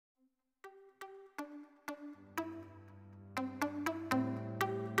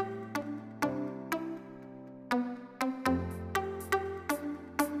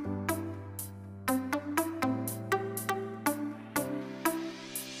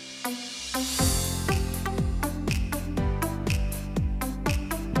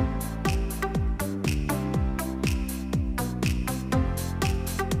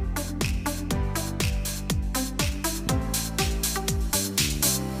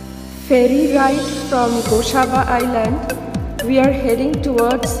ferry ride from Goshaba Island, we are heading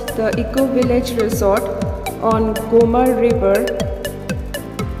towards the Eco Village Resort on Gomar River.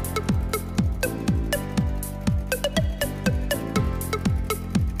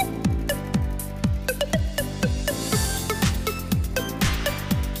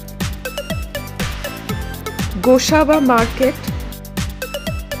 Goshaba Market,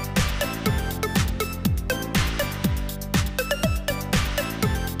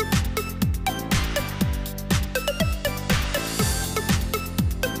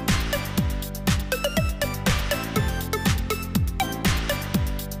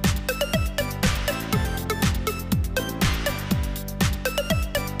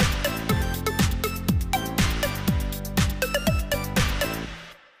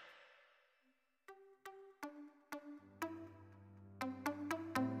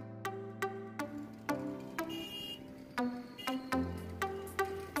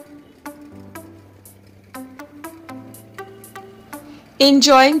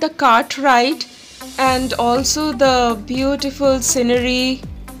 enjoying the cart ride and also the beautiful scenery,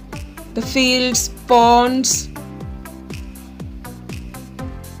 the fields, ponds.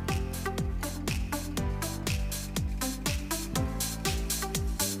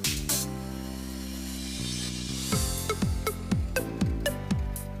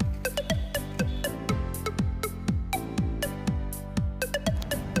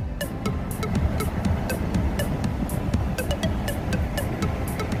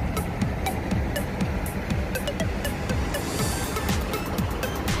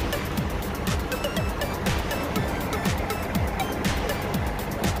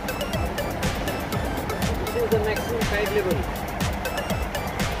 The maximum tide level.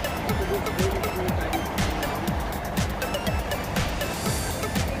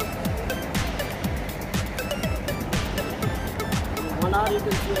 One hour you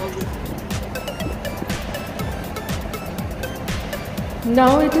can see all this.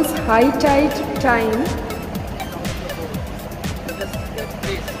 Now it is high tide time. Just that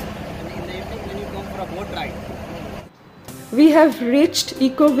place. And in the evening when you come for a boat ride. We have reached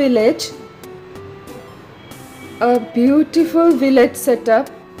Eco Village, a beautiful village setup.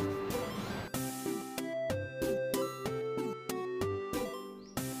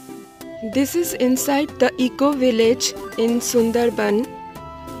 This is inside the Eco Village in Sundarban.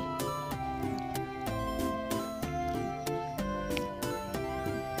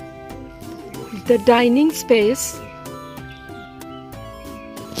 The dining space,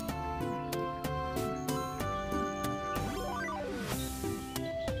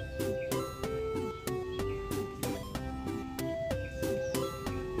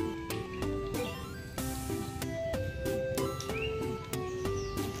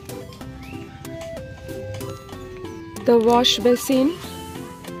 the wash basin,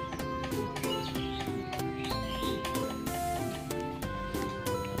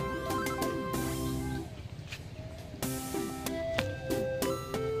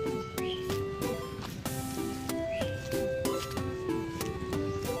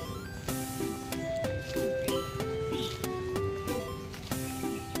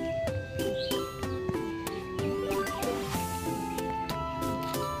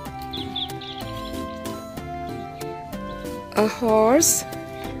 a horse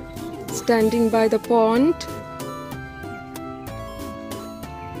standing by the pond,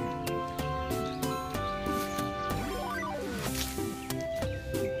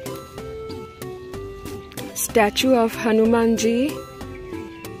 statue of Hanumanji,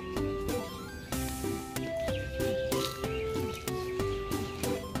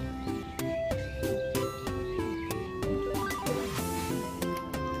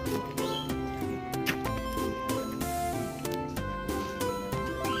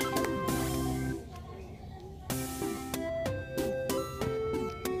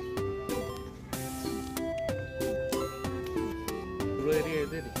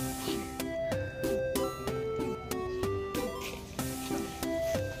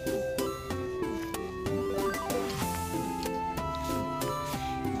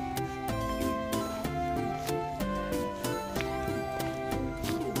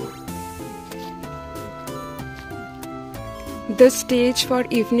 the stage for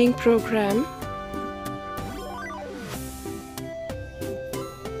evening program.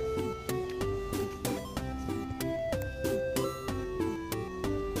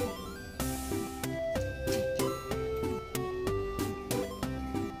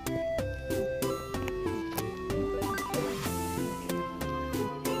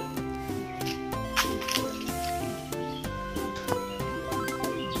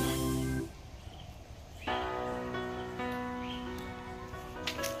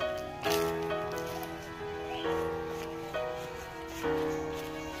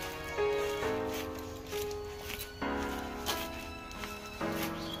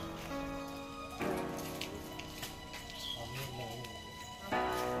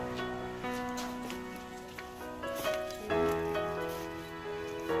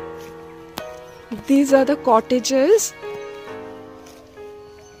 These are the cottages.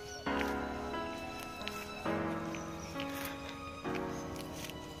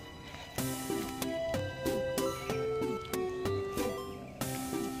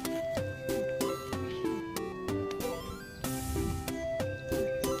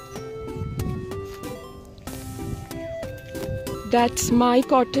 That's my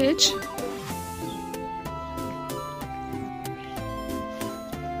cottage.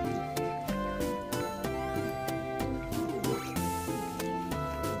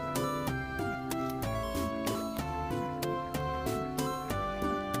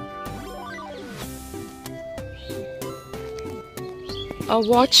 A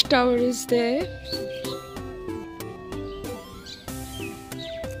watchtower is there.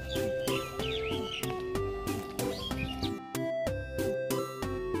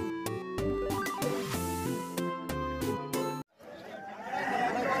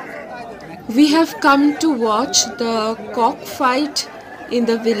 We have come to watch the cockfight in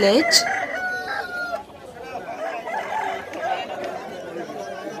the village.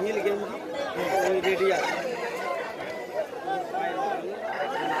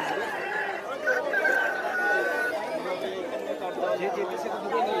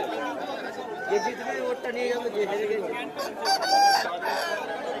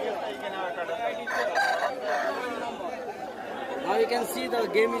 Now you can see the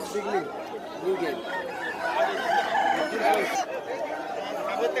game is beginning. New game.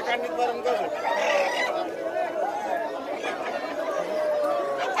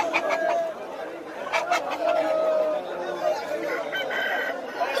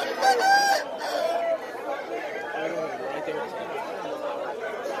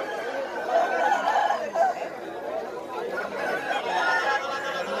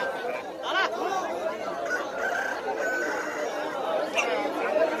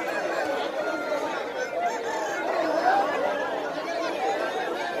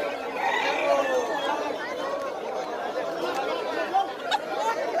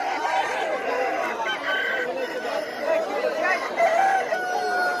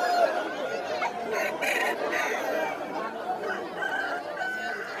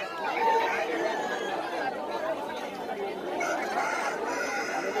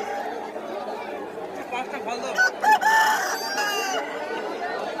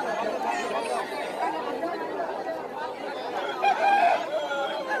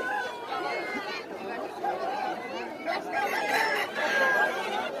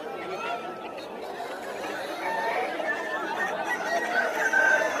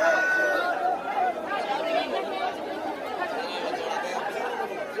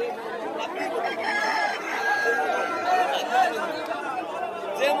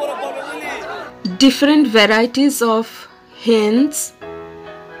 Different varieties of hens,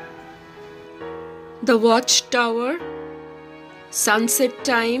 the watchtower, sunset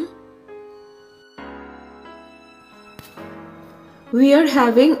time. We are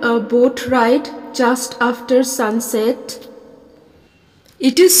having a boat ride just after sunset.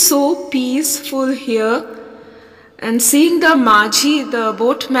 It is so peaceful here, and seeing the Majhi, the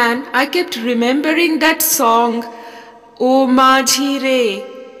boatman, I kept remembering that song, O Majhi Re.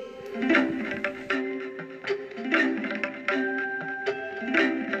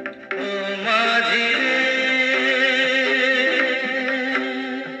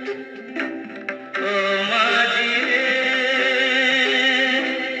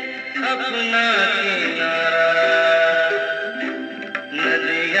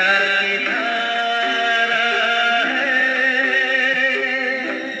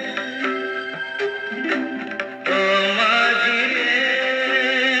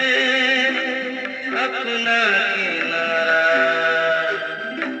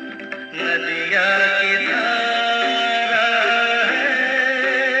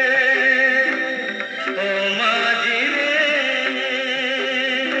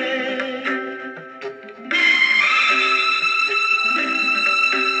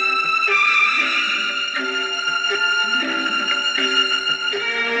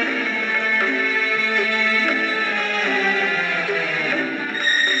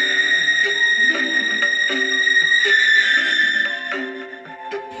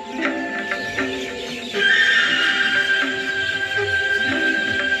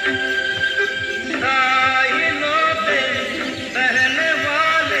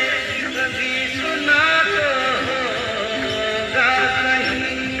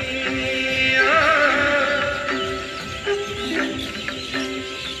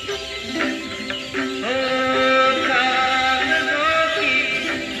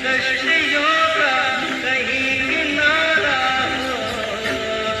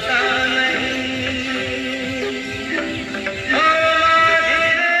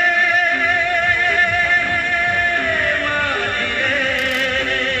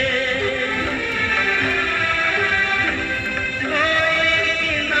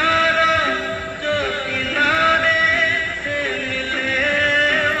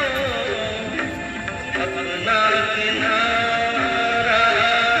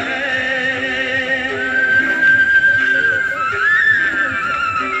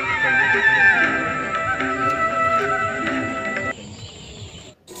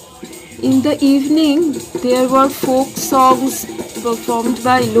 In the evening, there were folk songs performed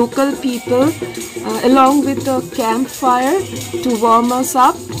by local people along with a campfire to warm us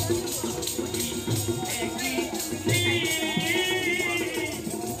up.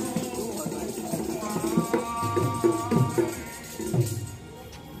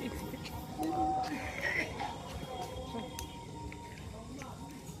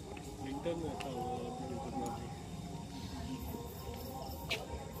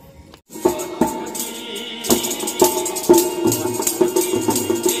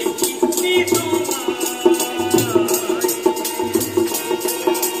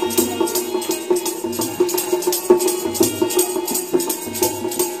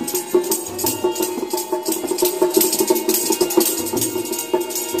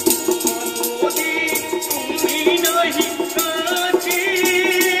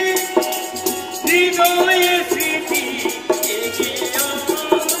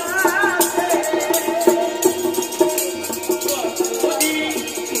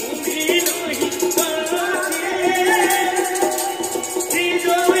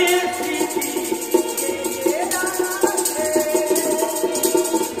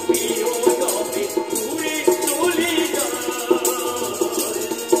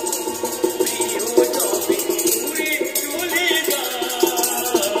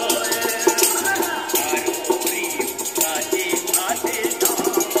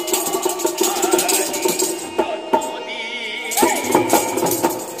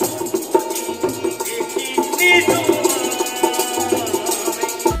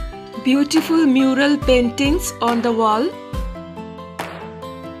 Beautiful mural paintings on the wall.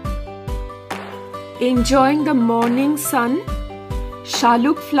 Enjoying the morning sun,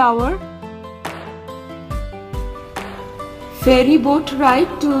 shaluk flower. Ferry boat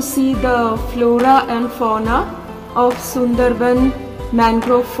ride to see the flora and fauna of Sundarban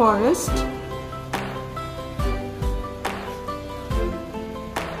mangrove forest.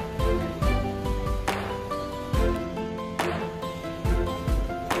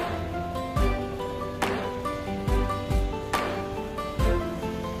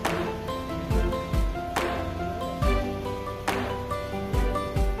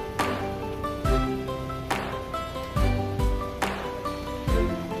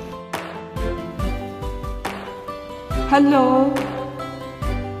 Hello.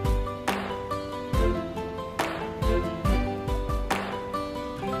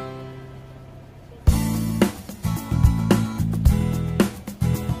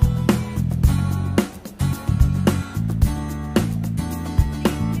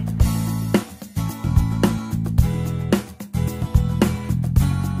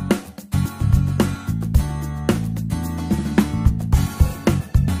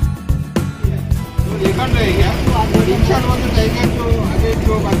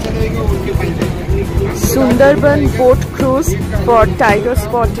 Sundarban boat cruise for tiger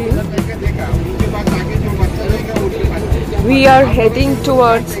spotting. We are heading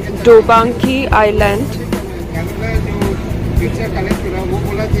towards Dobanki Island.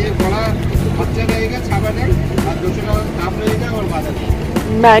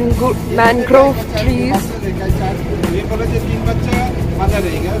 Mangrove trees.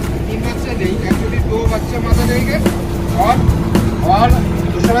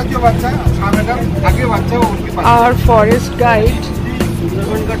 Our forest guide.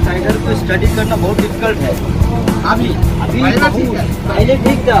 Sundarban का tiger को study करना बहुत difficult है। अभी पहले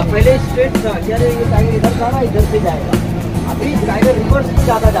ठीक था, पहले स्ट्रेट था, क्या ये टाइगर इधर जा रहा है, इधर से जाएगा। अभी टाइगर रिवर्स में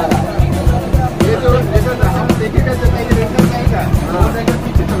ज्यादा जा रहा है। ये जो जैसा हम देखेगा जब टाइगर इधर जाएगा, टाइगर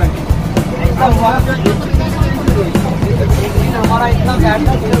पीछे चला गया। ऐसा हुआ एक दिन हमारा इतना बैड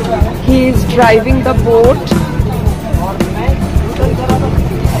था। He is driving the boat. और मैं उधर करा था।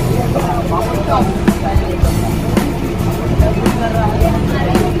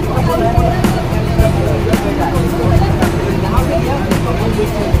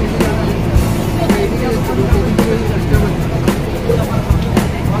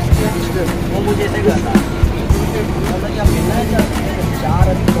 वो मुझे ऐसे करता चार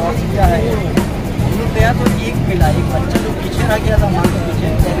अभी क्रॉस किया है, हम लोग गया तो एक मिला, एक बच्चा जो पीछे रह गया था माँ के पीछे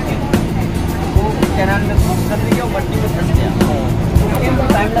तैर के, वो कैनाल में क्रॉस कर दिया, वो मट्टी में फंस गया,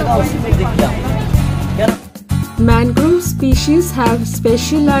 टाइम लगा उसी में दिख गया। Mangrove species have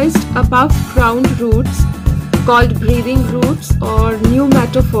specialized above ground roots called breathing roots or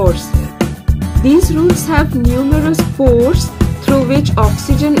pneumatophores. These roots have numerous pores through which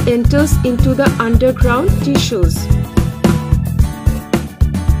oxygen enters into the underground tissues.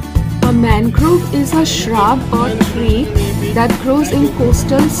 A mangrove is a shrub or tree that grows in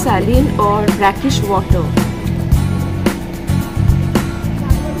coastal saline or brackish water.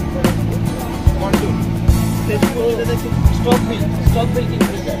 Stock bill की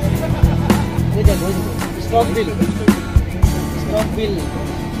ये देखो stock bill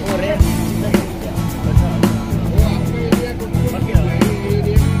और rate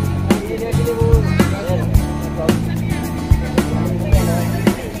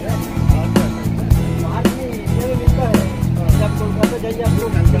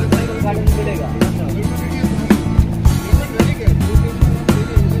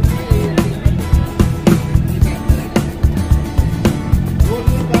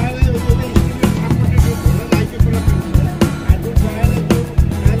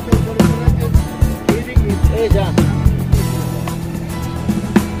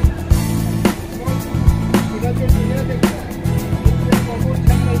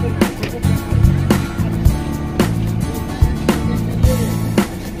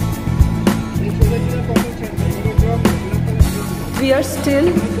We are still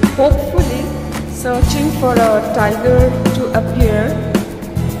hopefully searching for a tiger to appear.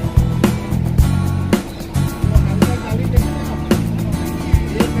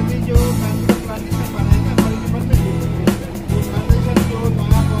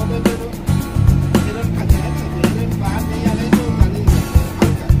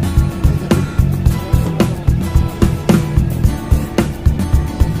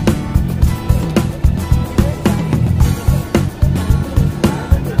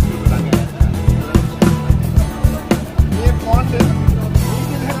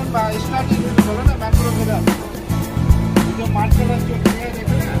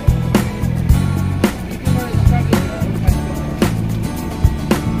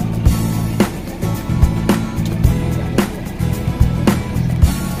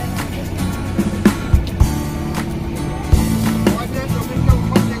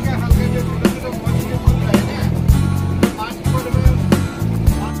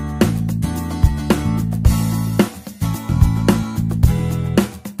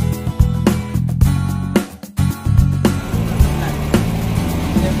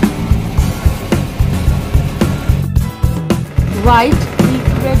 White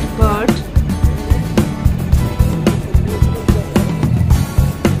egret bird,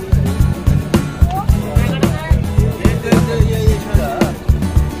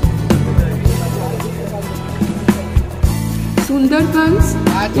 Sundarbans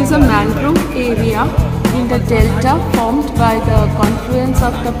is a mangrove area in the delta formed by the confluence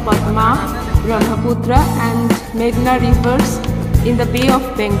of the Padma, Brahmaputra and Meghna rivers in the Bay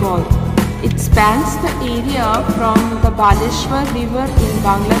of Bengal. It spans the area from the Baleshwar river in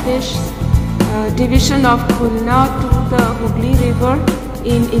Bangladesh division of Khulna to the Hooghly river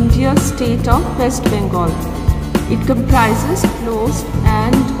in India's state of West Bengal. It comprises closed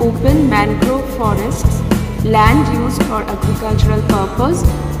and open mangrove forests, land used for agricultural purpose,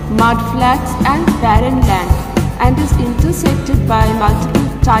 mudflats and barren land, and is intersected by multiple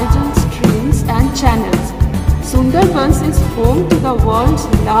tidal streams and channels. Sundarbans is home to the world's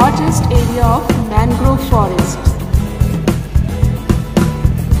largest area of mangrove forests.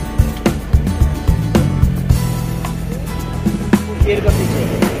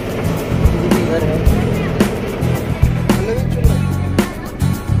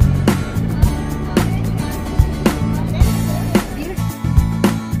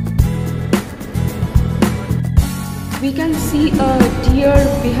 We can see a deer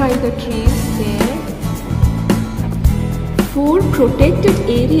behind the trees there. 4 protected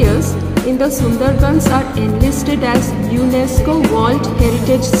areas in the Sundarbans are enlisted as UNESCO World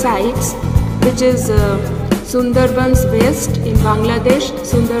Heritage Sites, which is Sundarbans West in Bangladesh,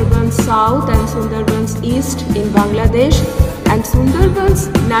 Sundarbans South and Sundarbans East in Bangladesh, and Sundarbans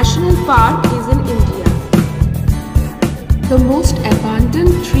National Park is in India. The most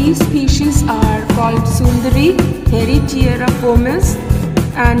abundant tree species are called Sundari, Heritiera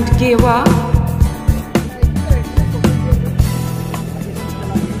and Gewa.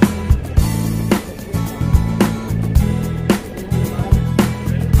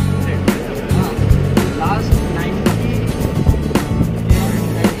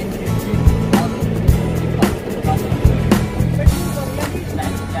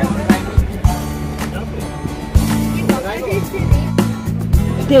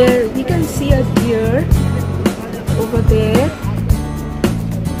 There we can see a deer over there.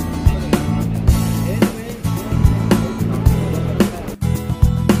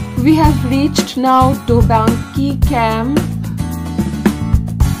 We have reached now Dobanki camp.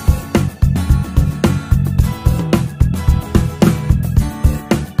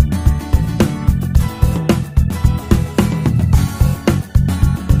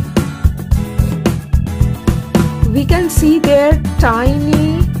 We can see there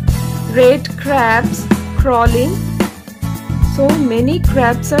tiny red crabs crawling So many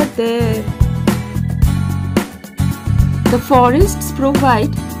crabs are there. The forests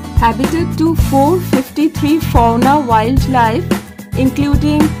provide habitat to 453 fauna wildlife,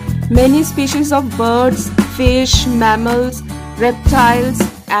 including many species of birds, fish, mammals, reptiles,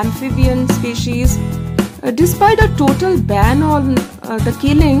 amphibian species. Despite a total ban on the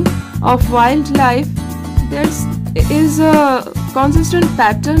killing of wildlife, there is a consistent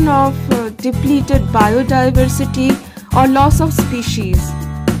pattern of depleted biodiversity or loss of species.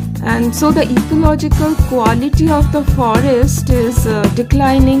 And so the ecological quality of the forest is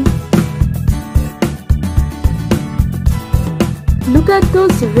declining. Look at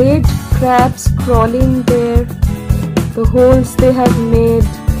those red crabs crawling there, the holes they have made.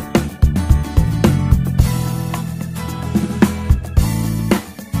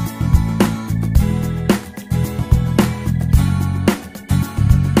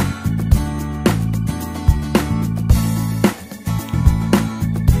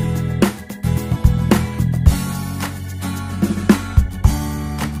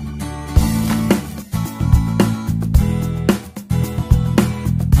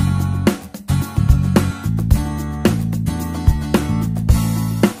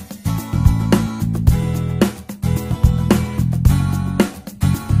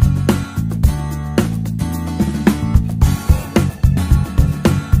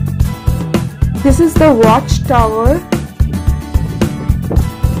 This is the watchtower.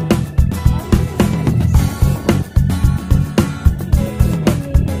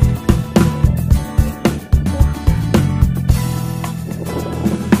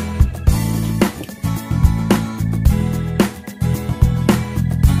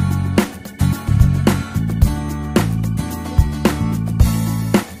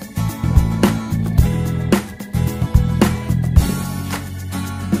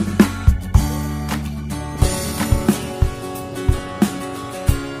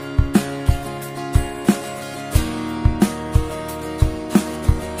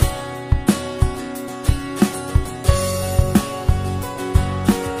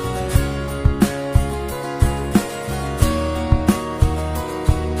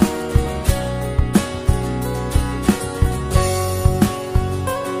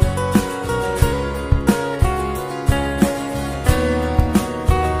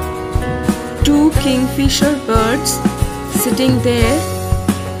 Two kingfisher birds sitting there.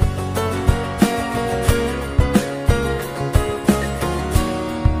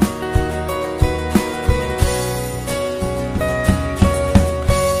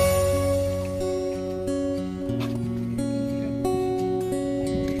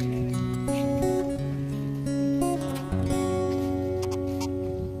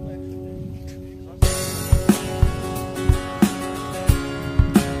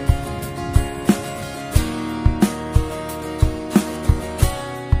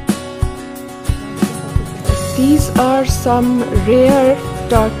 These are some rare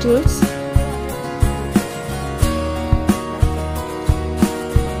turtles.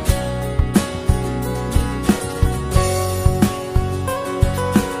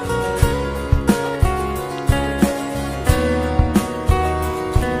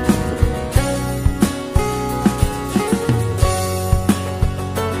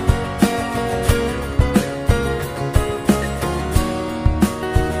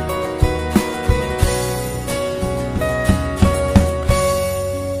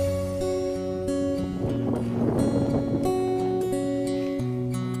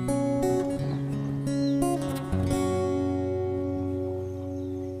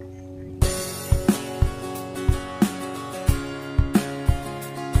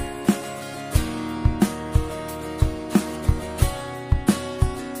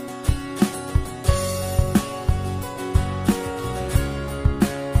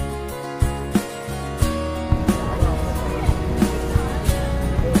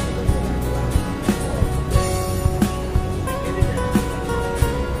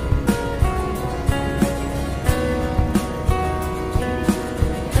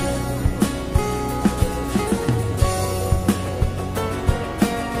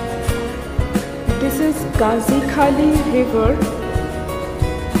 This is Kakoli River.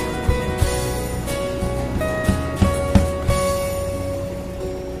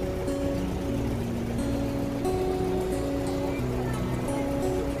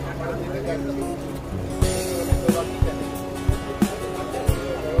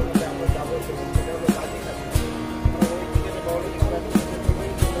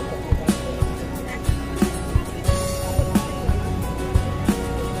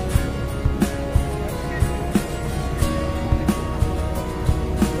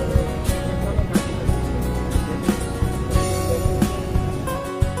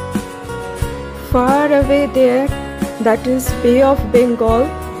 far away there, that is Bay of Bengal.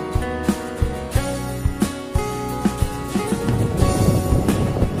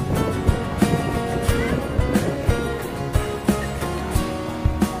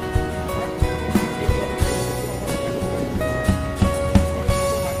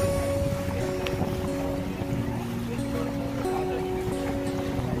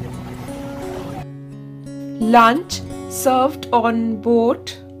 Lunch served on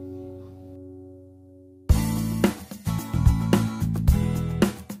boat.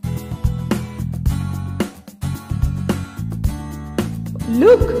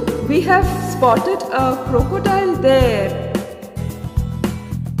 Look, we have spotted a crocodile there.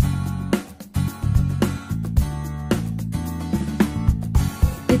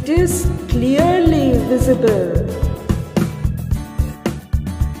 It is clearly visible.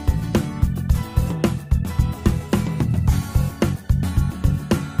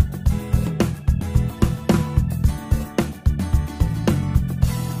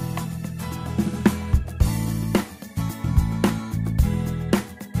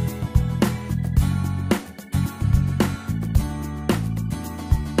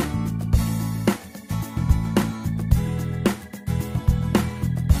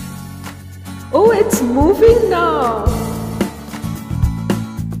 Oh, it's moving now.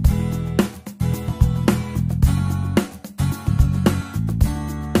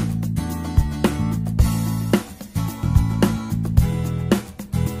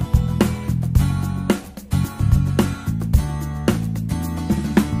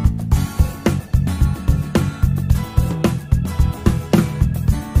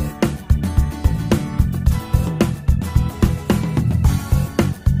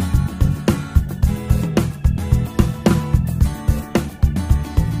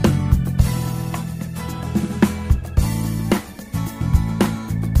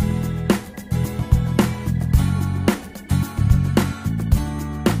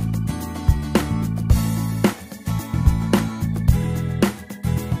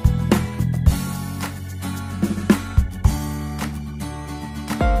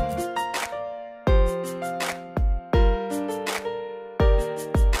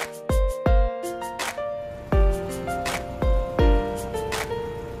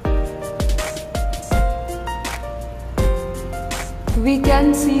 We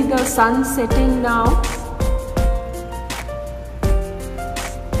can see the sun setting now.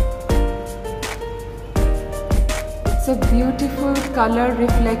 It's a beautiful color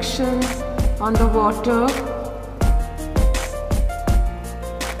reflection on the water.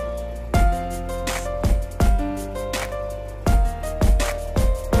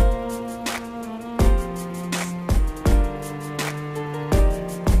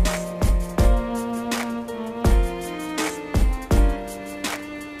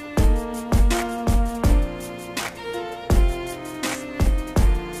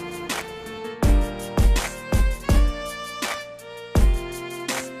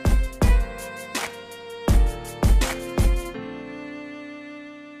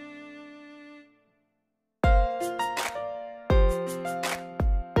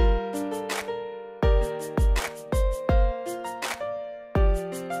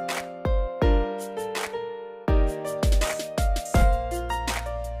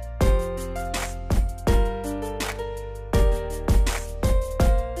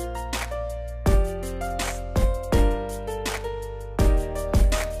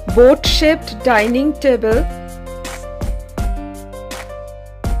 Boat-shaped dining table.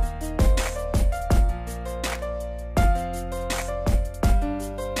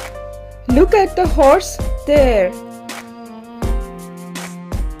 Look at the horse there.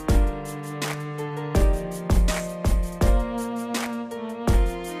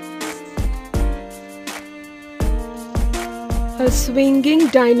 A swinging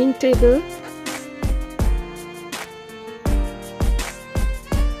dining table.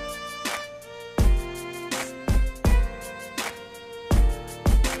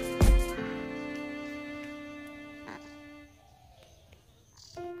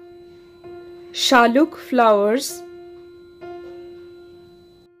 Shaluk flowers.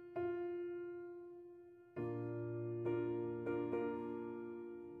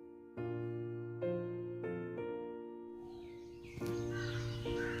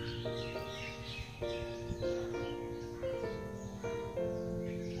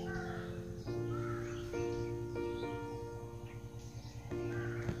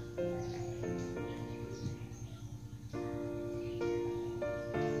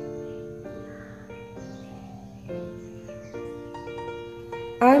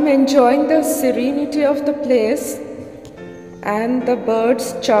 I am enjoying the serenity of the place and the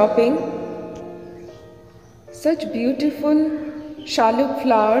birds chirping. Such beautiful shaluk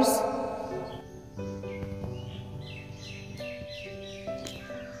flowers.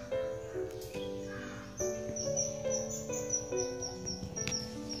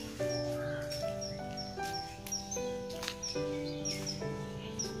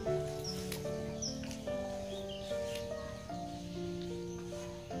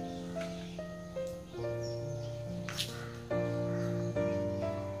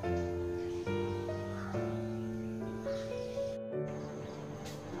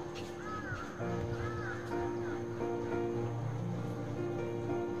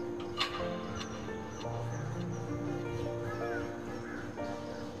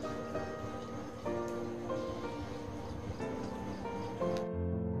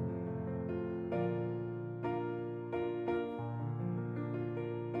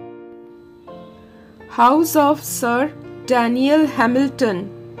 House of Sir Daniel Hamilton.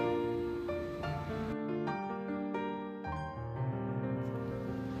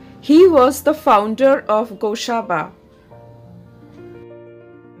 He was the founder of Goshaba.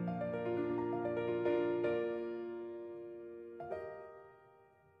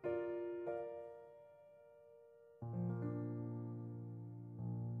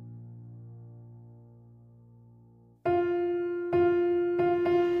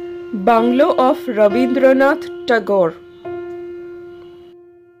 Bungalow of Rabindranath Tagore.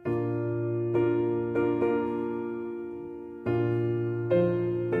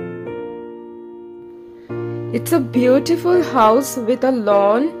 It's a beautiful house with a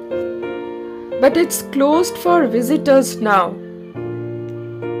lawn, but it's closed for visitors now.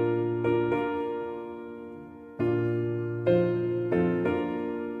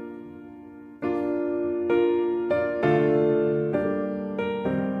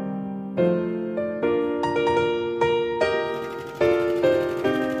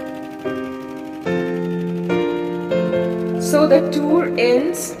 So the tour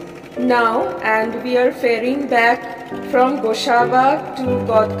ends now and we are ferrying back from Goshaba to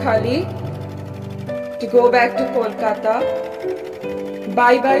Kakoli to go back to Kolkata.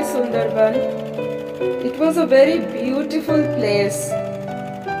 Bye bye Sundarban. It was a very beautiful place.